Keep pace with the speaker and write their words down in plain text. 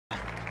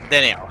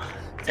Daniel,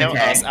 tell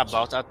Okay. us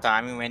about a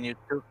time when you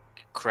took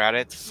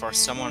credit for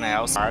someone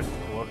else's hard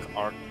work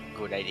or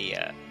good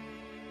idea.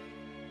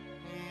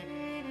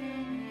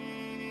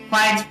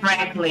 Quite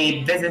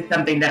frankly, this is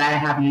something that I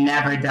have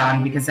never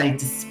done because I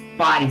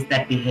despise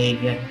that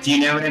behavior. Do you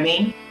know what I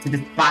mean? To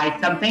despise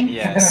something?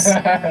 Yes.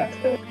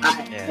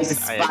 I Yes,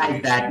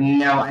 despise that.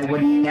 No, I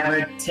would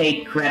never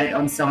take credit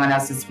on someone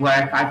else's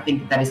work. I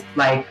think that is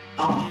like,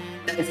 oh,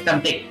 that is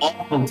something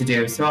awful to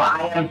do. So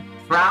I am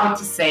proud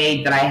to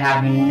say that I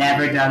have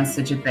never done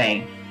such a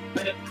thing.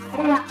 But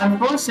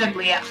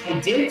unfortunately, I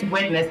did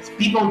witness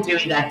people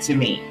doing that to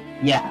me.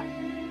 Yeah.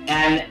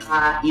 And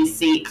you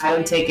see, I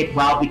don't take it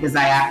well because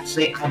I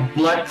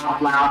blurt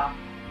out loud,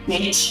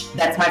 bitch,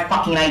 that's my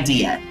fucking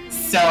idea.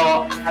 So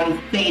I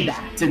say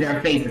that to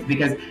their faces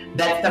because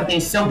that's something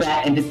so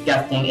bad and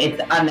disgusting. It's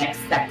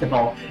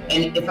unacceptable.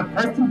 And if a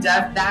person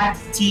does that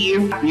to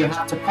you, you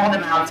have to call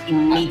them out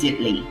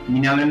immediately. You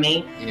know what I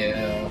mean?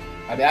 Yeah.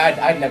 I mean,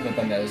 I'd never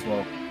done that as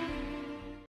well.